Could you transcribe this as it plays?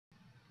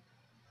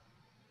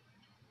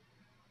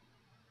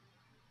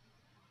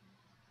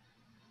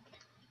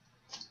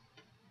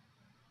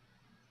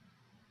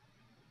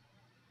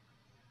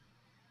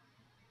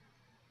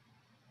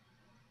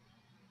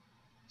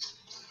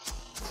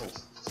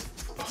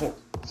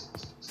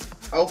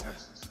Oh.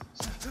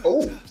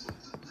 Oh.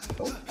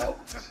 Oh. Oh.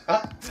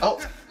 Oh.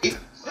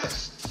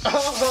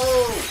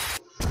 Oh.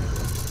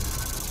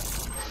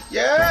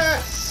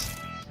 Yes.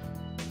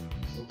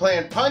 We're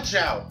playing Punch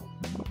Out.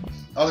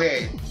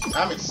 Okay,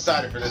 I'm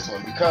excited for this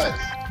one because.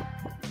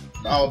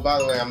 Oh, by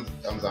the way, I'm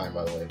Zion.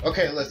 By the way.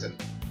 Okay, listen.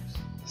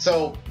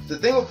 So the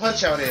thing with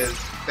Punch Out is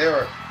they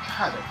are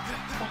God,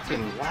 they're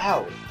fucking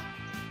loud.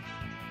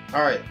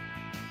 All right.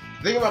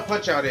 The thing about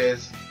Punch Out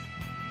is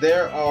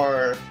there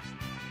are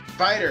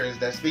fighters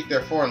that speak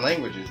their foreign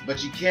languages,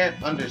 but you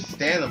can't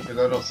understand them because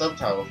there are no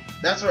subtitles.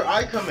 That's where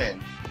I come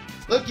in.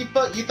 Look, you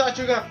thought you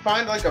were gonna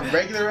find like a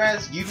regular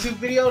ass YouTube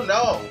video?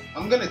 No,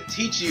 I'm gonna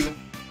teach you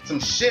some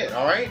shit.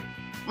 All right,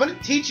 I'm gonna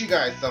teach you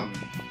guys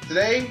something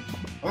today.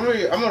 I'm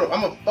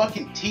a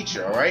fucking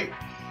teacher. All right,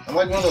 I'm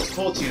like one of those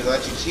cool teachers that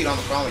let you cheat on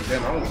the final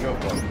exam. I don't give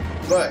a fuck.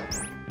 But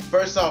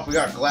first off, we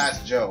got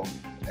Glass Joe.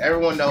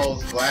 Everyone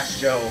knows Glass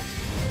Joe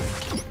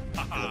is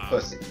a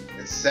pussy.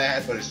 It's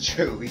sad, but it's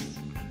true. He's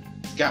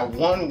got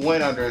 1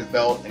 win under his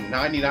belt and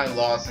 99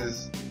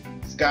 losses.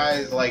 This guy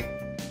is like,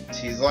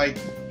 he's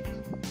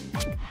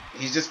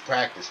just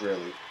practice,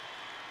 really.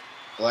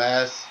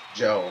 Glass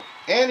Joe.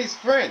 And he's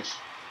French,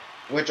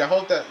 which I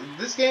hope that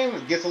this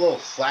game gets a little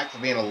slack for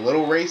being a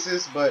little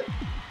racist, but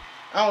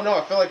I don't know.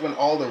 I feel like when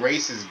all the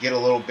races get a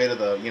little bit of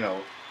the, you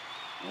know,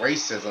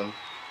 racism,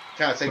 it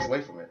kind of takes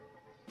away from it.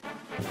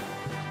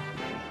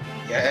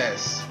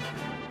 Yes.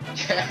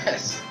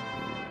 Yes.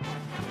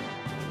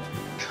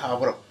 God,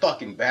 what a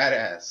fucking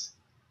badass.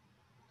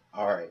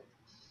 Alright.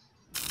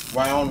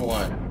 Round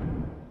 1.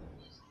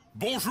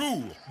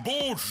 Bonjour!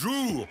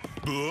 Bonjour!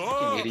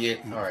 Fucking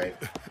idiot. Alright.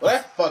 Well,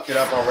 that fucked it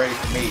up already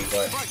for me,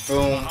 but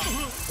boom.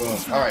 Boom.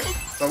 Alright.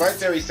 So right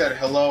there he said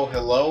hello,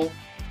 hello.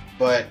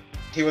 But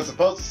he was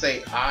supposed to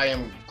say, I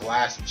am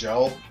Glass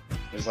Joe.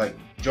 It was like,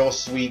 Joe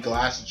Sweet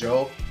Glass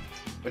Joe.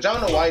 Which I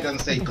don't know why he doesn't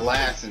say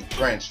glass in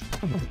French.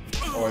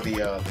 Or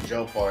the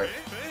Joe part.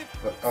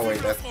 But, oh wait,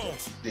 that's...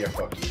 Yeah,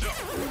 fuck you.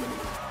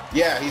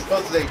 Yeah, he's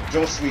supposed to say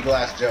Joe Sweet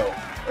Glass Joe.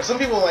 Or some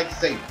people like to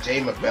say J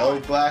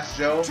McBell Glass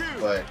Joe,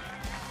 but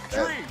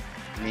that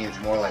means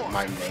more like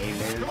my name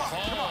is.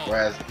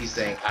 Whereas he's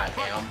saying I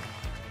am.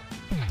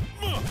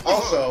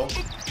 Also,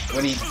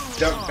 when he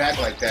ducked back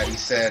like that, he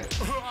said,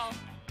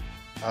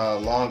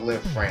 long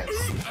live France.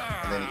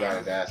 And then he got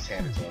his ass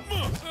handed to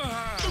him.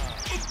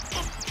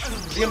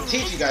 See, I'm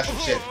teaching you guys some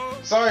shit.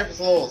 Sorry if it's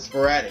a little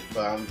sporadic,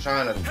 but I'm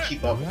trying to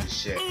keep up with this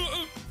shit.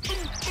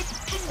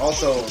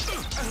 Also,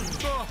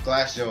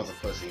 Glass Joe is a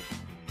pussy.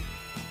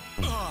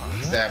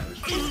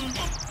 Savage.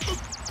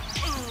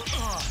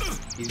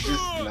 He's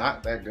just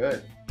not that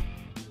good.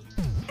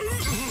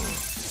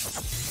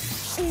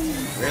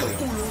 Really.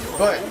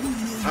 But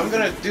I'm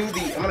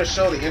gonna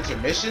show the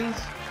intermissions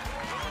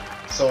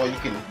so you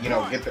can, you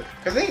know, get the,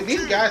 because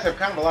these guys have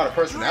kind of a lot of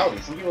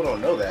personality. Some people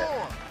don't know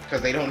that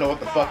because they don't know what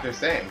the fuck they're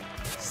saying.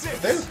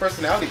 But there's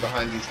personality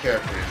behind these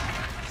characters.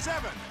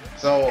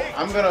 So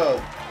I'm gonna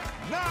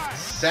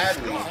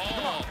sadly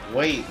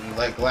wait and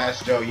let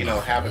Glass Joe, you know,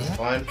 have his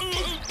fun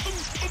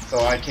so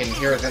I can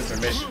hear his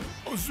intermission.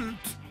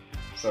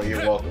 So you're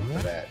welcome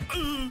for that.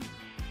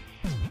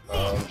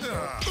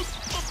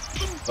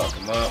 Fuck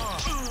him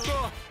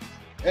up.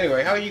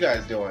 Anyway, how are you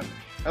guys doing?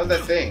 How's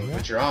that thing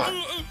that you're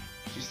on?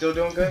 She still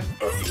doing good?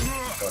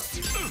 Fuck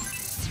you.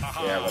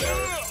 Yeah,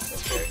 whatever.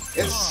 Okay.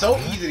 It's so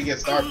easy to get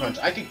Star Punch.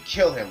 I could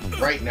kill him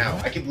right now.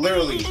 I could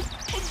literally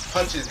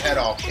punch his head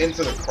off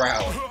into the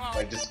crowd.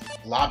 Like, just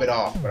lob it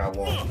off, but I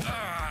won't.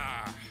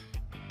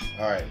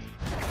 Alright.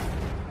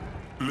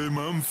 Les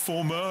mains me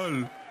font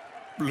mal.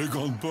 Les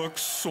grandes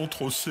boxes sont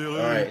trop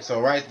serrées. Alright, so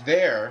right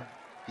there,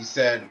 he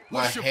said,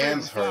 my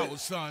hands hurt.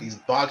 These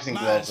boxing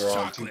gloves are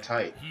on too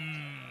tight.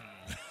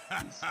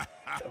 He's a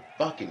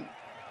fucking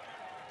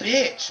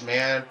bitch,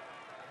 man.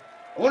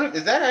 I wonder,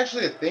 is that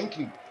actually a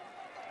thing?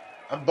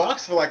 I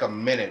boxed for like a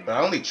minute, but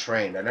I only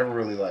trained. I never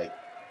really like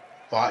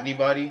fought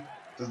anybody.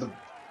 Does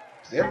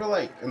they ever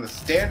like in the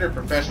standard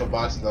professional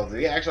boxing gloves? Do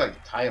they actually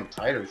like tie him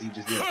tight, or is he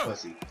just being a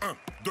pussy? 1,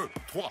 2, 3,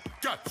 4,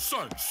 5,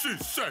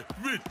 6, 7,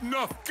 8,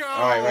 9, 10. All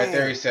right, right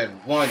there he said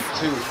 1,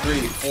 2, 3,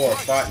 4,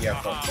 5. Yeah,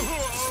 fuck.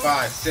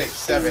 5, 6,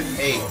 7,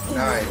 8,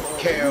 9.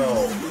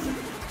 KO.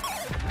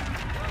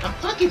 I'm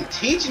fucking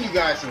teaching you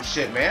guys some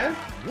shit, man.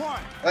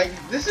 Like,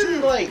 this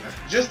isn't like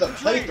just a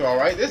playthrough,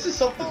 right? This is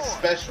something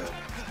special.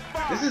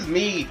 This is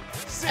me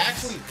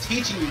actually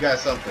teaching you guys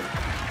something.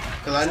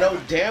 Because I know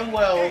damn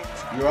well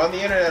you're on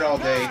the internet all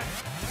day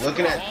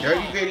looking at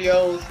dirty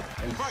videos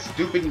and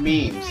stupid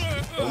memes.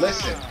 But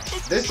listen,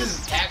 this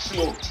is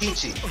actual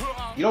teaching.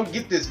 You don't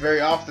get this very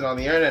often on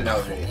the internet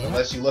nowadays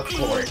unless you look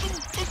for it.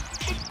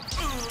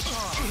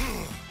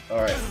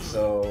 Alright,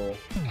 so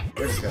I'm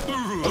just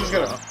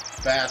gonna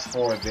fast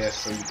forward this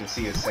so you can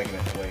see a second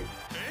and wait.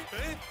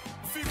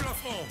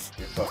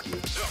 Yeah, fuck you.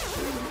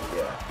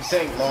 Yeah. He's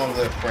saying long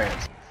live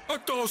France.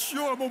 Attention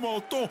à mon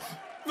menton.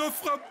 Ne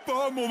frappe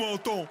pas mon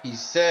menton. He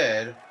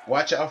said,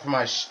 watch out for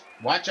my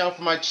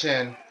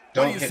chin.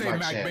 Don't hit my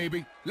chin.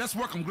 Baby? Let's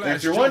work on and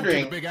if you're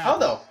wondering, how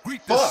the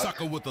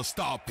fuck,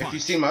 if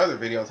you've seen my other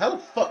videos, how the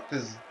fuck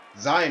does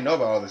Zion know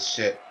about all this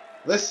shit.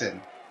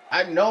 Listen,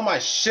 I know my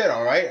shit,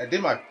 alright? I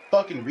did my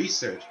fucking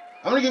research.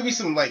 I'm gonna give you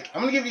some, like,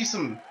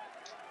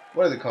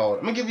 what are they called?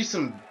 I'm gonna give you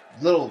some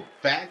little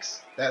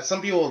facts that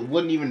some people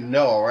wouldn't even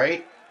know,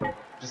 alright?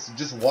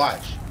 Just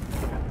watch.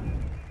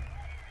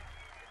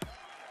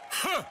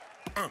 1,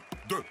 2,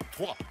 3,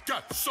 4,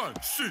 5,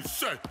 6,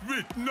 7,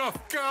 8, 9,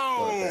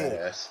 go!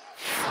 Badass.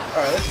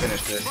 Alright, let's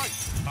finish this.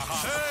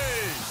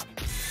 Hey!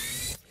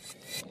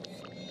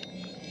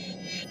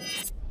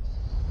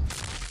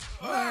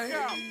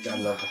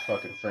 Gotta love the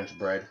fucking French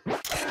bread.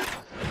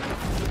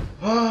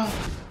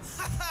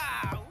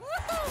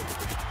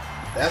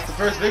 That's the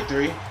first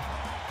victory.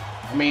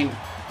 I mean,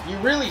 you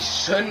really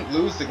shouldn't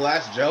lose to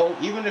Glass Joe,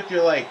 even if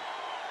you're like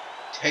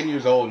 10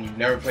 years old and you've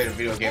never played a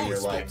video game in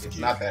your life. It's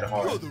not that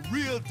hard. You're the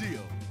real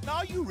deal. Now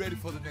are you ready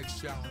for the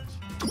next challenge?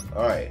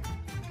 Alright,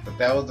 but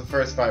that was the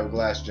first fight with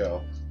Glass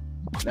Joe.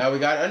 Now we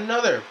got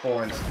another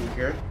foreign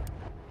speaker,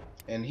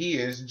 and he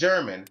is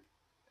German.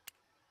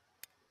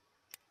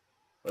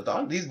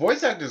 But these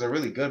voice actors are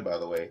really good, by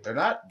the way. They're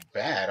not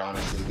bad,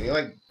 honestly. They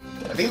I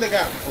think they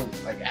got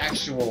like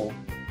actual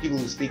people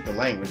who speak the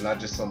language, not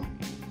just some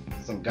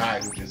guy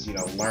who just, you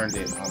know, learned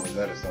it on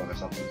Rosetta Stone or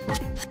something.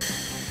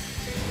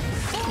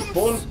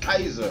 Von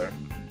Kaiser.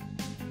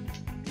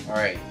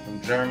 Alright,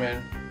 from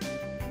German.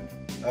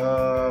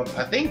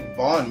 I think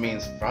Von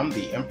means from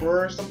the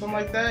Emperor or something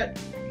like that.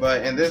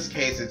 But in this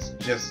case, it's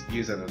just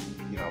used as a,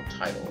 you know,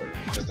 title or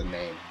just a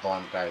name,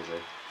 Von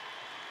Kaiser.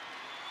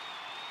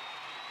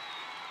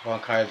 Von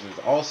Kaiser is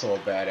also a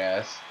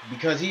badass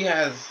because he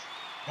has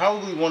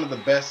probably one of the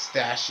best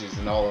stashes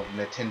in all of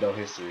Nintendo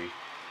history.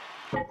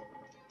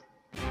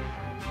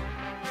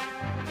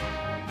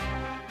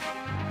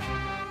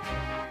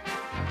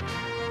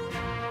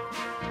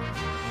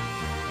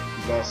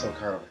 He's also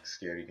kind of like a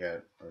scaredy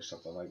cat or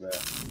something like that.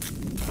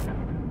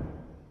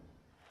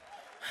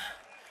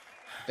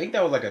 I think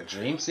that was like a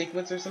dream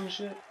sequence or some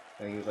shit.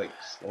 And he was like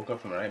woke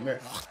up from a nightmare.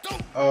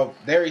 Oh,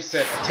 there he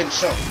said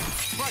attention.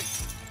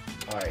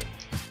 Alright.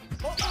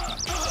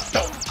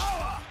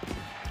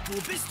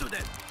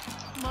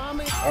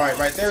 Alright,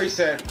 right there he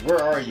said,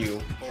 where are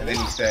you? And then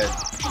he said,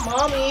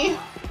 Mommy!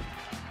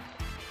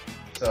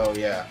 So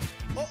yeah.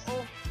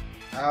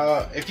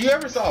 If you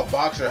ever saw a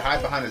boxer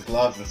hide behind his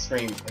gloves and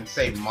scream and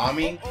say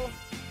mommy,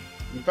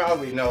 you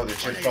probably know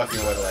that you're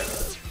fucking with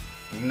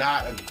like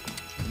not a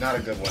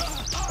good one.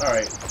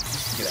 Alright,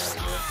 get out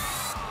of here.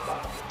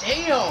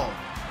 Damn!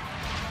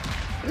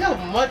 Look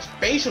how much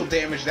facial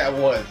damage that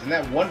was in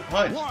that one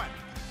punch. 1,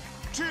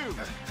 2,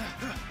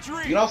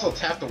 3. You can also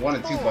tap the 1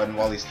 and 2 button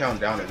while he's counting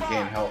down and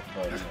gain health.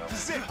 But, you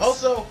know.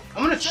 Also,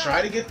 I'm gonna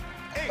try to do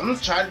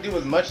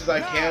as much as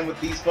I can with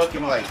these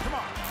fucking like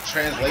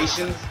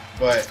translations,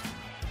 but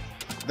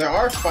there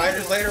are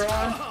fighters later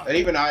on that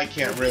even I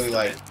can't really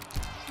like,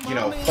 you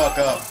know, fuck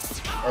up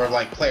or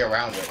like play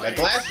around with. Like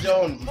Glass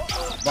Joe and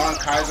Von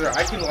Kaiser,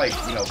 I can like,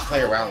 you know,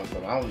 play around with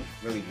them. I don't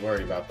really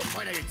worry about them.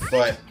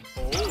 But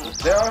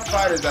there are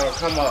fighters that'll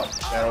come up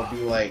that'll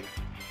be like,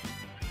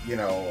 you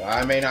know,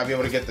 I may not be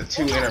able to get the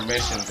 2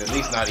 intermissions, at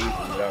least not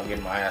equal, without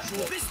getting my ass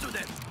whipped.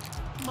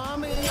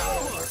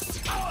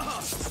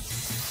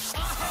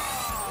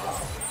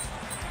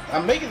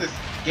 I'm making this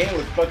game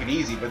look fucking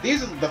easy, but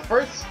these are the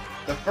first,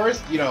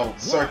 you know,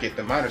 circuit,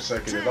 the minor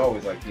circuit is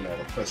always like, you know,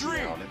 the pussy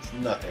round. It's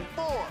nothing.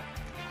 4,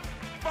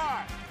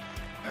 5,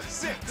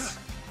 6,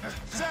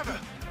 7,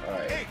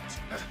 Alright. 8.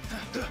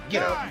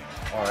 Get up.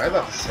 Alright, I was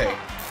about to say.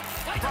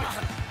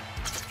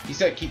 He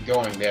said keep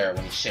going there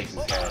when he shakes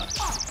his head.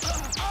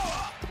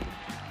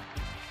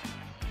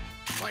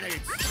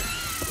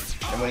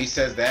 And when he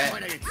says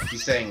that,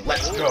 he's saying,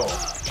 let's go.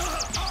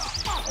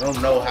 I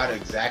don't know how to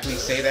exactly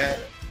say that.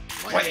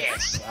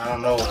 I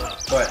don't know,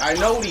 but I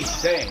know what he's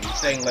saying. He's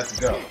saying, let's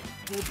go.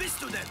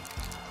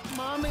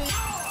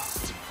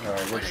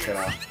 Alright, we're just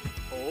gonna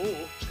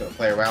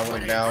play around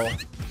with him now.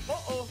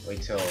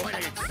 Wait till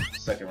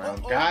second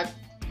round. God,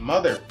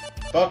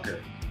 motherfucker.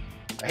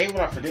 I hate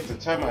when I forget to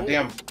turn my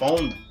damn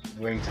phone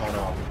ringtone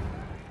off.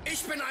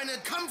 Ich bin eine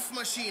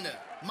Kampfmaschine.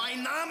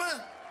 Mein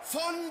Name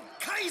Von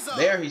Kaiser.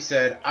 There he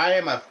said, I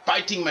am a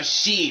fighting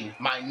machine.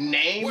 My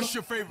name, What's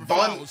your favorite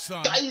Von flower,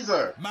 son?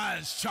 Kaiser.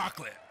 Mine's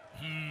chocolate.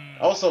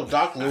 Also,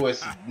 Doc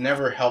Lewis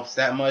never helps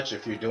that much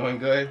if you're doing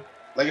good.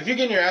 Like, if you're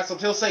getting your ass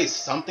whooped, he'll say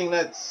something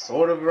that's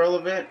sort of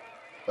relevant.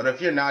 But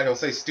if you're not, he'll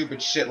say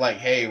stupid shit like,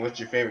 hey, what's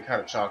your favorite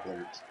kind of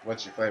chocolate?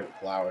 What's your favorite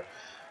flower?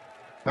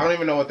 I don't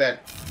even know what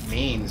that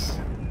means.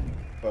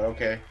 But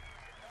okay.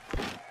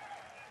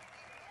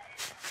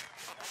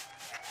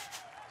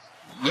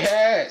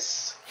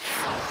 Yes!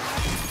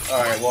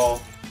 Alright, well.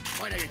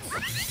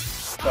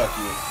 Fuck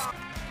you.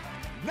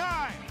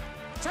 9,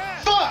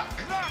 10. Fuck!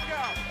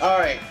 Knockout.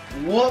 Alright,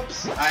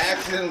 whoops. I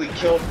accidentally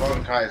killed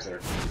Von Kaiser.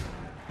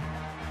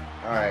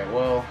 Alright,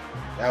 well,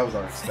 that was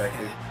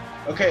unexpected.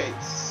 Okay,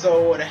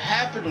 so what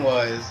happened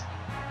was,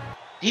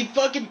 he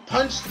fucking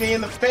punched me in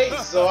the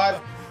face, so I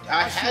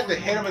had to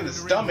hit him in the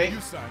stomach,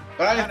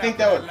 but I didn't think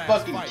that would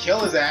fucking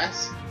kill his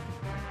ass.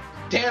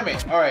 Damn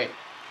it. Alright,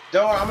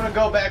 Don't worry, I'm gonna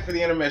go back for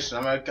the intermission.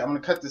 I'm gonna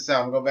cut this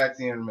out. I'm gonna go back to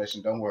the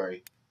intermission. Don't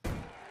worry.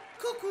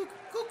 Kuckuck,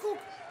 Kuckuck.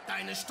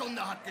 Deine Stunde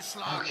hat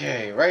geschlagen.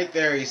 Okay, right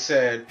there he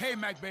said. Hey,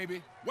 Mac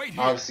baby, wait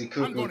here. Obviously, I'm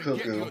cuckoo, gonna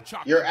get you cuckoo. a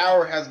chocolate. Your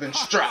hour has been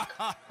struck.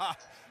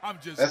 I'm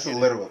just That's a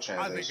kidding. literal I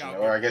translation, think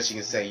I'll or I guess you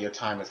can say your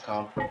time has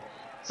come.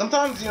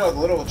 Sometimes, you know, the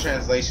literal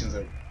translations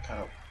are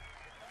kind of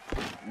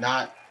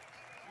not.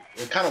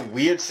 They're kind of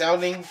weird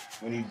sounding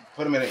when you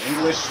put them in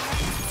English.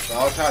 So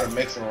I'll try to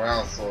mix them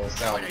around so it'll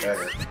sound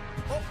better.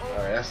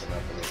 Alright, that's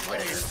enough of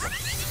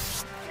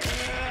this.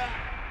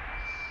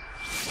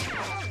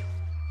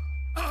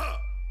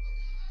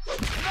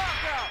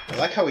 I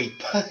like how he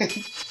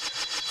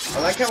I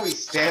like how he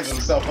stands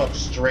himself up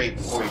straight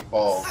before he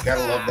falls.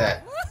 Gotta love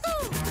that.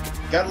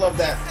 Gotta love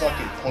that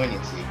fucking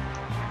poignancy.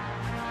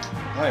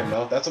 I don't even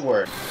know if that's a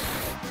word.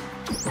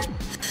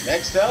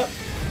 Next up,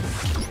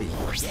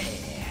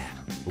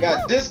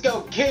 got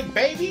Disco Kid,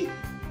 baby.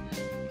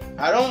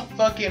 I don't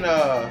fucking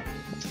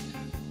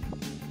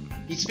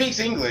he speaks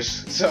English,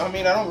 so I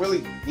mean I don't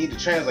really need to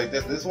translate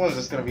this. This one's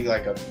just gonna be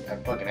like a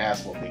fucking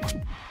ass whooping.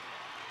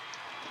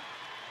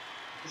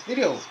 This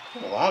video is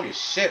kind of long as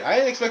shit. I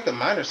didn't expect the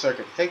minor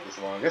circuit to take this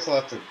long. I guess I'll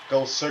have to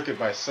go circuit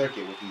by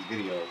circuit with these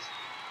videos.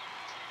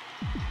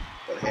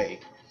 But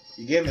hey,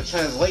 you get the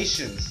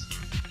translations.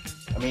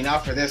 I mean,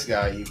 not for this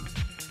guy. You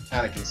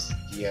kind of can,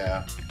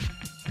 yeah.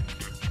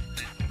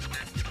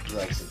 He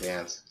likes to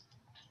dance.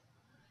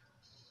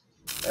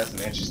 That's an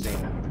interesting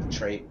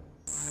trait.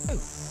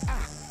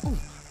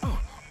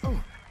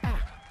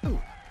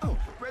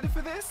 Ready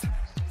for this?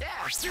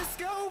 Yeah,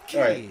 Disco Kid.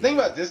 Alright, the thing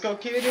about Disco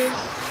Kid is,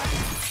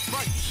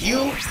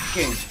 you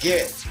can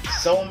get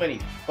so many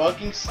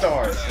fucking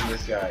stars from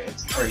this guy.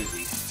 It's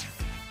crazy.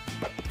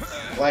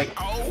 Like,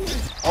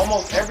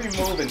 almost every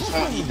move and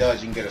taunt he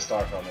does, you can get a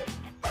star from it.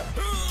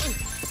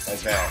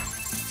 Like that.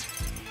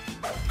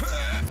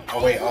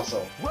 Oh wait,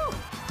 also.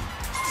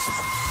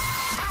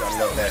 I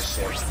love that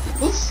shit.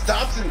 Who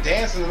stops and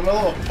dances in the middle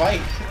of a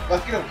fight?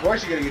 Fucking, of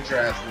course you're gonna get your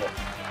ass whooped.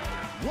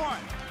 1,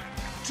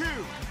 2,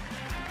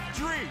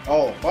 3.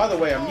 Oh, by the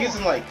way, I'm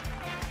using like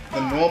the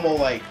normal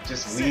like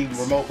just Wii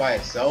remote by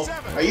itself.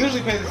 I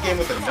usually play this game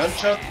with a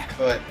nunchuck,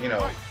 but you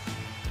know,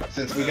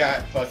 since we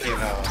got fucking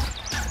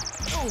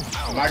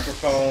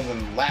microphones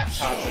and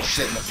laptops and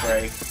shit in the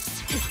fray,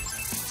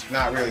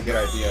 not really a good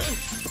idea.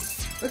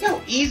 Look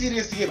how easy it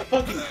is to get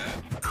fucking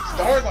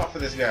stars off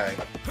of this guy.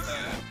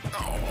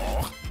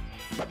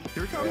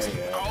 Here it comes.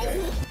 Yeah,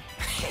 okay.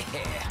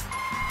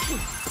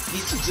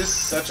 He's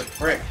just such a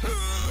prick.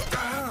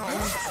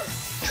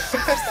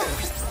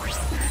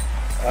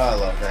 Oh, I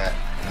love that.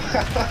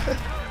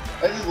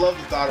 I just love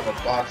the thought of a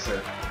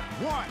boxer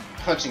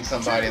punching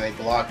somebody and they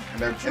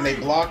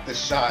block the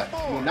shot.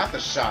 I mean, not the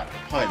shot, the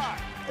punch,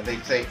 and they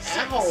say,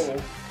 "Ow!"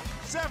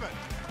 7,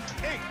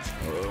 8.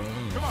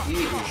 Come on. He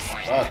is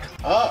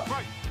fucked up.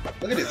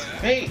 Look at his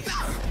face.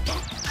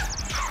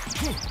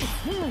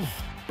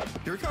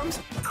 Here it comes.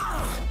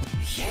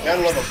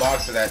 Gotta love a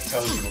boxer that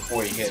tells you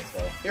before he hits,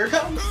 though. Here it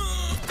comes.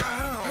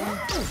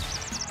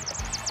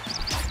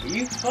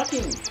 You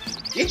fucking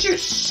get your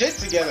shit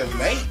together,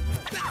 mate.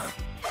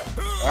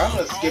 I'm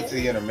gonna skip to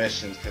the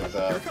intermissions because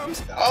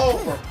oh,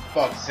 for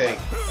fuck's sake.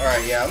 All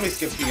right, yeah, let me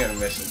skip to the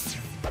intermissions.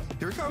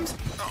 Here it comes.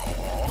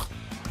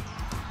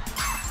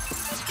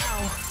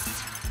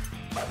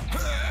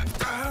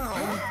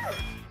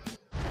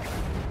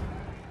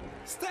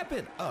 Step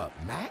it up,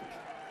 Mac.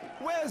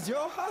 Where's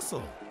your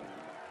hustle?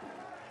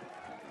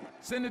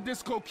 Send the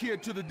Disco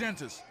Kid to the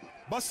dentist.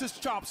 Bust his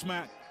chops,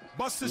 Mac.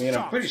 Bust his I mean,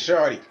 chops. I'm pretty sure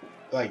I already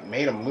like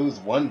made him lose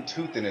one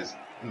tooth in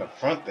the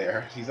front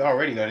there. He's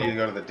already gonna need to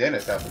go to the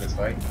dentist after this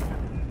fight.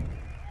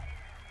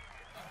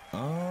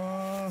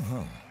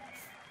 Uh-huh.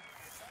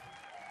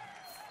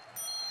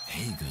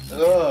 Hey,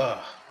 good. Ugh.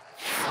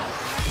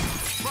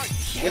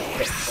 Get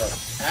the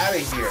fuck out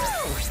of here.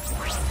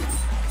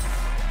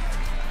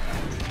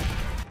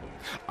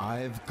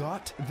 I've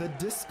got the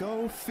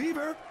disco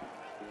fever.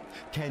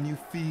 Can you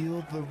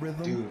feel the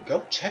rhythm? Dude,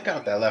 go check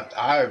out that left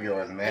eye of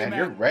yours, man. Hey,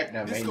 Your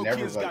retina may Disco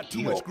never Kid's like got too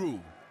heal. much groove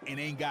and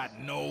ain't got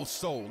no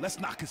soul. Let's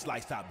knock his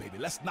lights out, baby.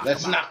 Let's knock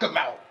Let's him out. knock him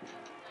out.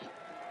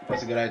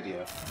 That's a good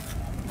idea.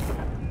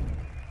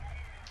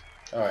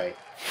 Alright.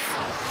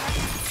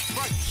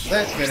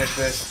 Let's finish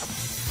this.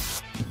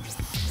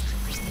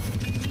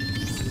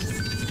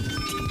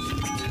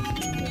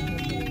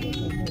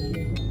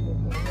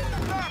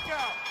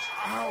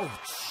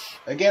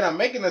 Again, I'm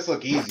making this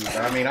look easy, but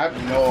I mean, I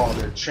know all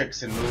their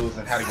tricks and moves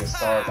and how to get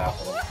stars off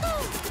of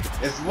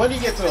them. It's when you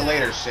get to the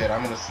later shit,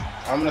 I'm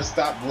gonna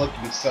stop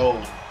looking so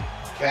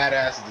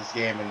badass at this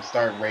game and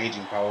start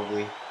raging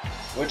probably,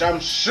 which I'm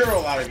sure a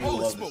lot of you will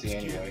love to see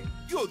anyway.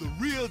 You're the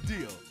real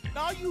deal.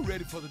 Now are you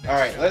ready for the next All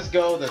right, round? let's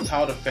go to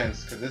Tower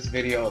Defense because this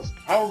video is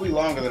probably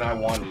longer than I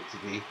wanted it to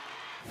be.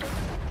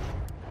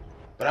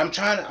 But I'm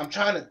trying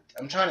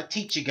to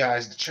teach you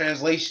guys the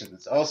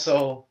translations.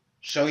 Also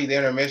show you the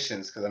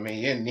intermissions because I mean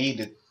you didn't need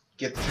to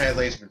get the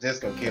translation for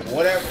Disco Kid, but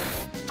whatever.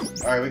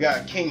 All right, we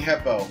got King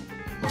Hippo.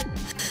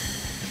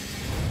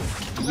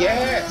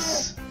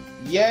 Yes,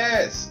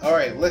 yes. All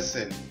right,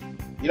 listen.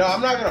 You know,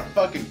 I'm not gonna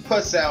fucking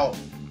puss out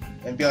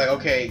and be like,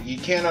 okay, you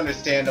can't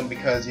understand him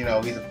because, you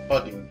know, he's a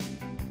fucking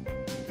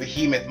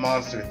behemoth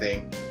monster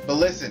thing. But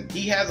listen,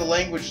 he has a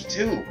language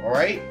too,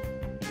 alright?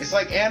 It's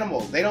like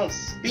animals. They don't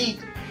speak,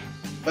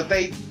 but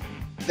they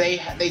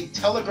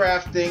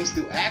telegraph things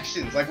through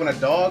actions. Like when a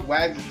dog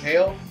wags its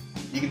tail,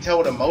 you can tell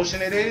what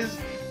emotion it is.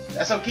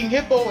 That's how King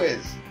Hippo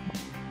is.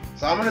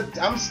 So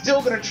I'm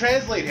still gonna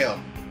translate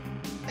him.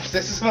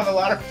 This is when a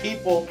lot of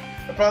people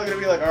are probably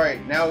gonna be like,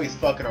 alright, now he's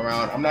fucking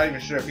around. I'm not even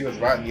sure if he was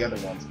right in the other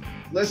ones.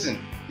 Listen,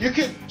 you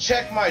can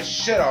check my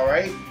shit,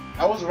 alright?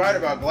 I was right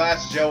about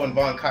Glass Joe and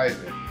Von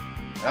Kaiser.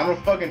 And I'm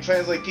gonna fucking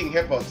translate King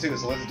Hippo too,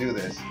 so let's do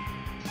this.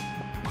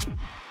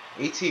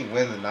 18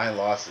 wins and 9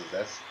 losses,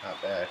 that's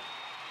not bad.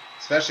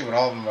 Especially when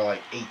all of them are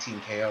like 18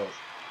 KOs.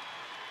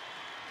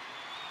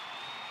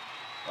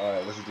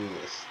 Alright, let's do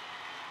this.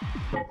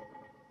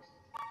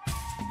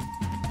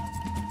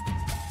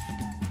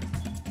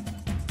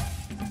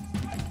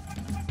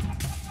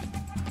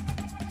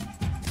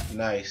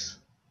 Nice.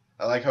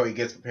 I like how he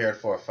gets prepared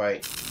for a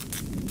fight.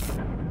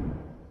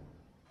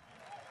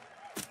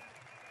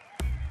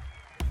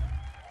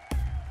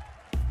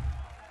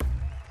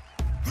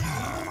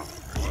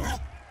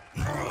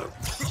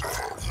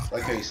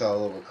 Like how you saw a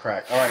little bit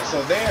crack. Alright,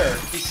 so there,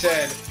 he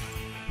said,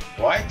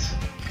 what?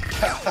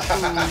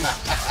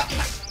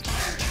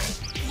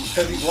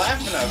 Because he's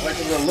laughing at us like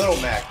we're Little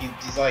Mac.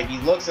 He's like, he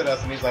looks at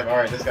us and he's like,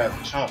 alright, this guy's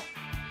a chump.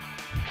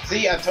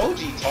 See, I told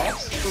you he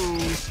talks.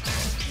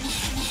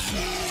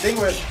 The thing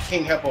with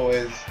King Hippo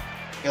is,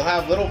 he'll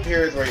have little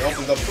periods where he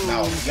opens up his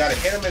mouth. You gotta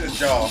hit him in the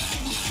jaw,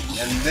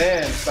 and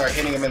then start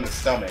hitting him in the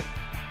stomach.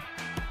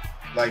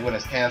 Like when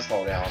his pants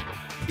fall down.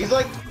 He's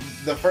like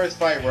the first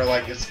fight where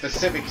like it's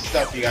specific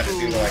stuff you gotta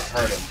do to like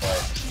hurt him,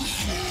 but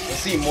we'll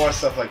see more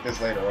stuff like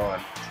this later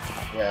on.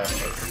 Yeah.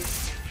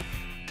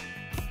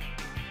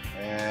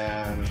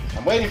 And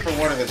I'm waiting for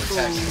one of his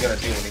attacks he's gonna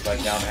do when he's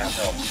like down to half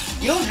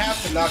health. You don't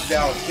have to knock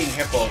down King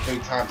Hippo 3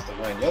 times to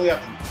win. You only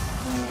have to...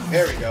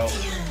 There we go.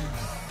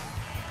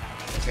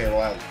 Okay,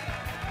 well,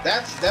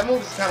 that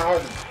move is kind of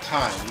hard to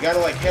time. You gotta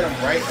like hit him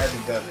right as he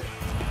does it.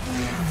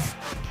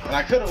 And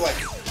I could have like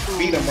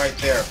beat him right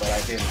there, but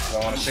I didn't, so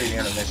I want to show you the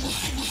intermission.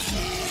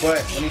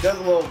 But when he does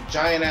a little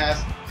giant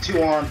ass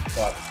two-arm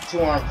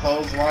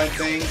clothesline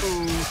thing,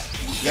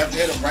 you have to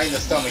hit him right in the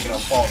stomach and he'll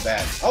fall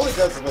back. All he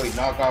does is really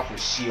knock off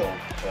his shield,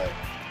 but...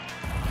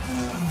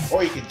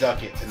 Or you could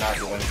duck it to not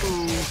do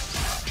anything.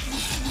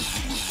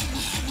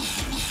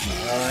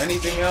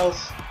 Anything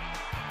else?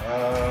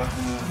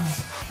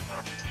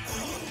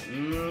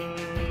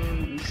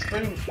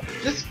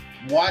 Just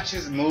watch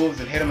his moves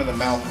and hit him in the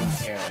mouth when you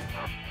can.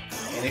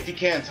 And if you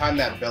can, time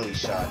that belly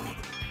shot.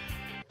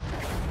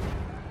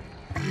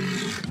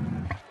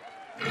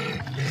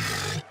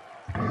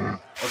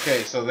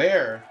 Okay, so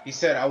there, he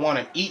said, I want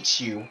to eat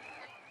you.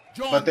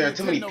 But there are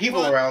too many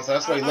people around, so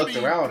that's why he looked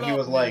around. He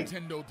was like,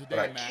 but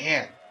I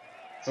can't.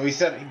 So he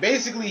said,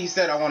 basically he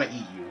said, I want to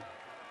eat you.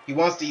 He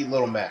wants to eat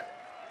Little Mac.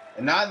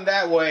 And not in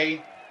that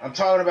way. I'm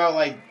talking about,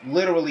 like,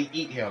 literally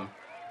eat him.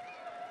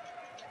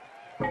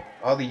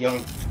 All the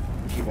young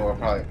people are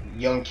probably,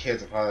 young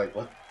kids are probably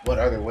like, what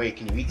other way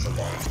can you eat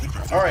somebody?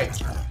 Alright.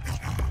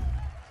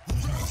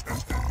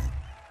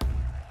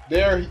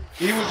 There,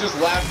 he was just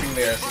laughing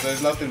there, so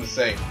there's nothing to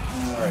say.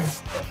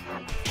 Alright.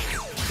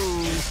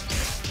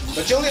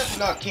 But you only have to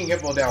knock King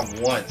Hippo down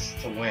once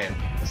to win.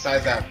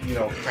 Besides that, you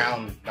know,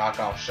 crown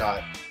knockoff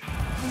shot.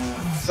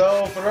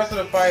 So, for the rest of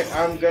the fight,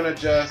 I'm gonna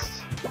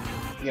just,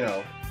 you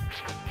know,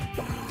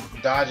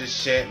 dodge his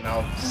shit, and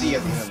I'll see you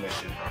at the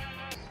intermission.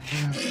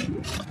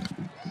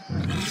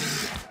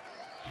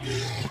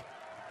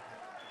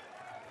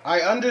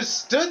 I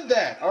understood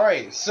that.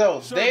 Alright,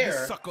 so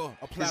there,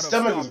 his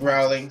stomach was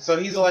growling, so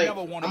he's like,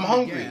 I'm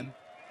hungry.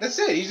 That's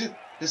it.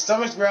 His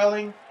stomach's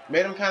growling,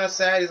 made him kind of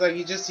sad. He's like,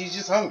 he's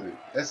just hungry.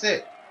 That's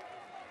it.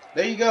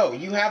 There you go.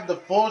 You have the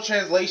full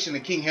translation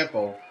of King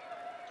Hippo,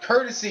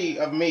 courtesy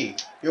of me.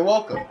 You're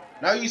welcome.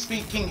 Now you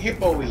speak King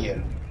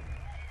Hippoian.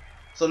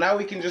 So now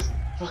we can just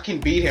fucking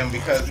beat him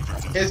because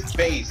his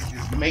face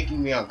is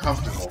making me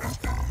uncomfortable.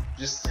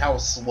 Just how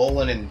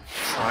swollen and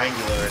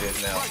triangular it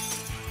is now.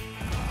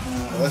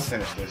 Well, let's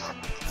finish this.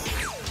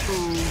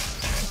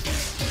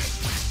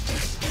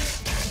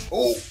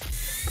 Oh!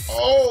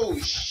 Oh,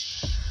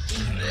 shit!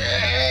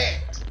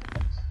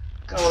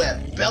 Got all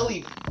that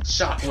belly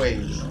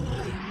shockwaves.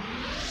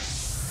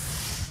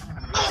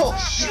 Oh,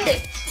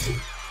 shit!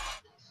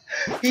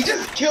 He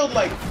just killed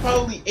like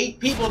probably 8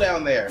 people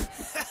down there.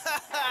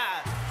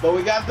 But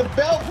we got the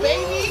belt,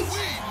 baby!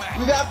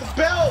 We got the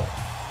belt!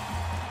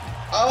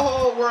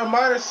 Oh, we're a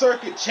minor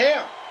circuit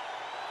champ!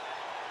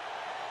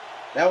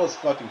 That was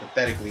fucking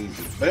pathetically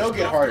easy. But it'll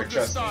get harder,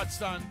 trust me.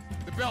 Son.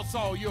 The belt's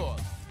all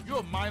yours. You're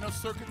a minor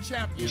circuit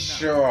champion. We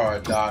sure are,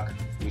 Doc.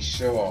 We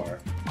sure are.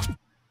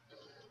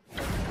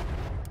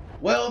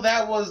 Well,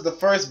 that was the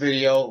first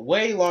video.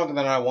 Way longer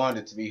than I wanted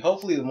it to be.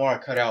 Hopefully, the more I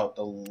cut out,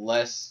 the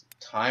less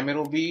time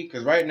it'll be.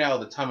 Because right now,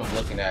 the time I'm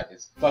looking at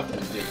is fucking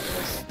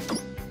ridiculous.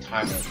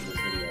 Time for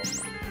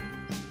this video.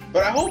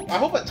 But I hope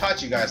I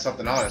taught you guys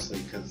something, honestly.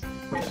 Because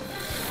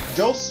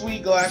Joe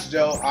Sweet Glass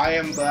Joe, I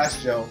am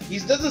Glass Joe. He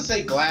doesn't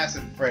say glass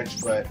in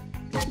French, but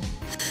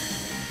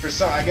for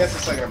some, I guess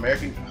it's like an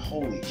American.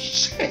 Holy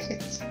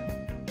shit.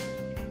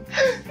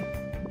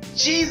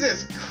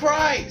 Jesus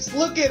Christ,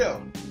 look at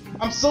him.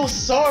 I'm so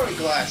sorry,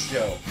 Glass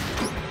Joe.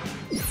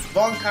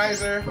 Von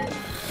Kaiser,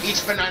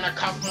 each banana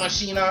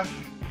Kampfmaschine.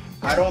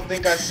 I don't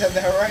think I said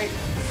that right.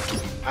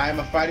 I am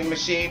a fighting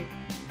machine.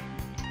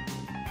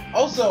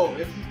 Also,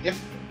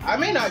 if I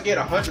may not get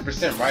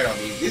 100% right on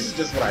these, this is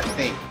just what I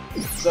think.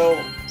 So,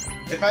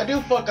 if I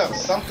do fuck up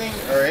something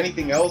or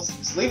anything else,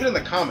 just leave it in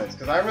the comments,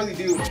 because I really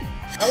do.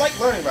 I like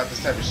learning about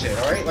this type of shit.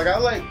 All right, like I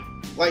like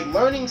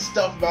learning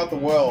stuff about the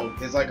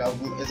world is like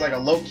a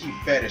low-key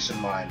fetish of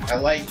mine. I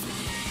like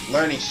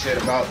learning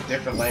shit about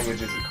different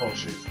languages and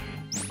cultures.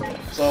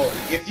 So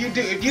if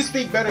you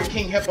speak better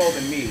King Hippo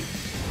than me,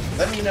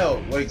 let me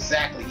know what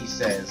exactly he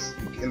says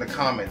in the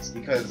comments,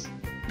 because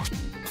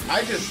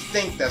I just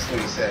think that's what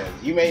he says.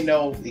 You may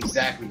know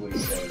exactly what he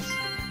says.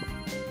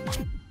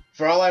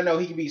 For all I know,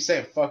 he could be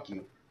saying "fuck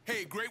you."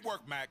 Hey, great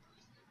work, Mac.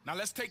 Now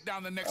let's take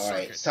down the next All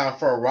right, circuit. it's time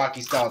for a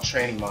Rocky-style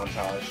training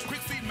montage.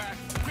 Quick feet, Mac.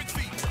 Quick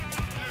feet.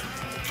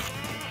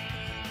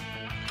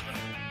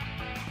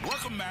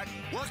 Work 'em, Mac.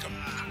 Work 'em.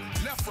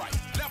 Left, right.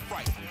 Left,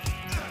 right.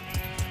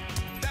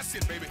 That's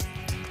it, baby.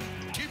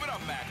 Keep it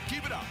up, Mac.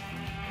 Keep it up.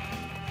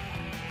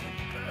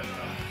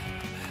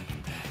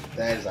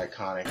 That is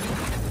iconic.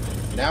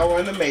 Now we're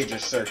in the major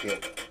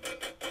circuit.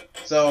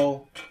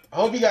 So, I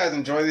hope you guys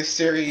enjoy this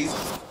series.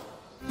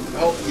 I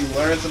hope you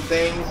learned some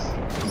things.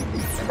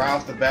 And right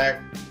off the bat,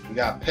 we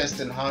got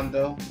Piston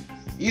Honda.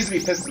 It used to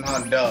be Piston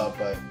Honda,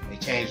 but they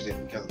changed it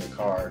because of the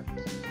car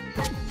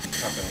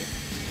company.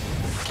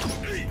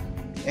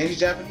 And he's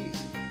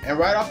Japanese. And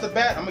right off the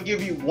bat, I'm gonna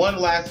give you one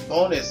last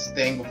bonus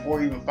thing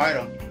before you even fight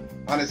him.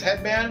 On his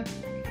headband,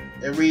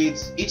 it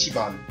reads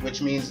Ichiban,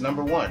 which means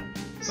 #1.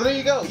 So there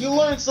you go. You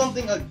learned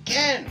something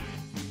again.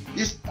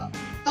 Just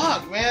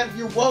fuck, man.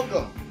 You're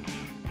welcome.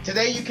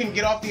 Today you can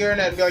get off the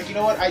internet and be like, you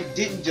know what? I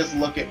didn't just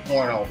look at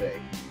porn all day.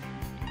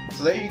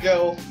 So there you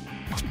go.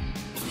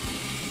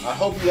 I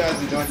hope you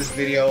guys enjoyed this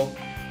video.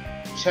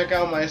 Check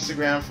out my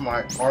Instagram for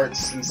my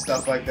arts and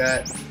stuff like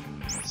that.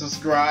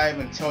 Subscribe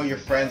and tell your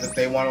friends if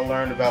they want to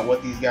learn about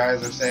what these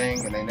guys are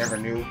saying and they never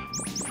knew.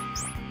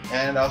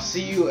 And I'll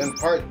see you in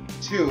part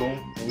 2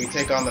 when we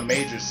take on the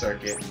major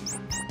circuit.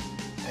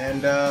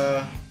 And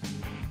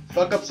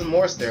fuck up some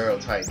more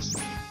stereotypes.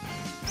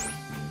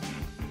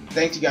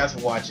 Thanks you guys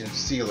for watching.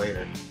 See you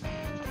later.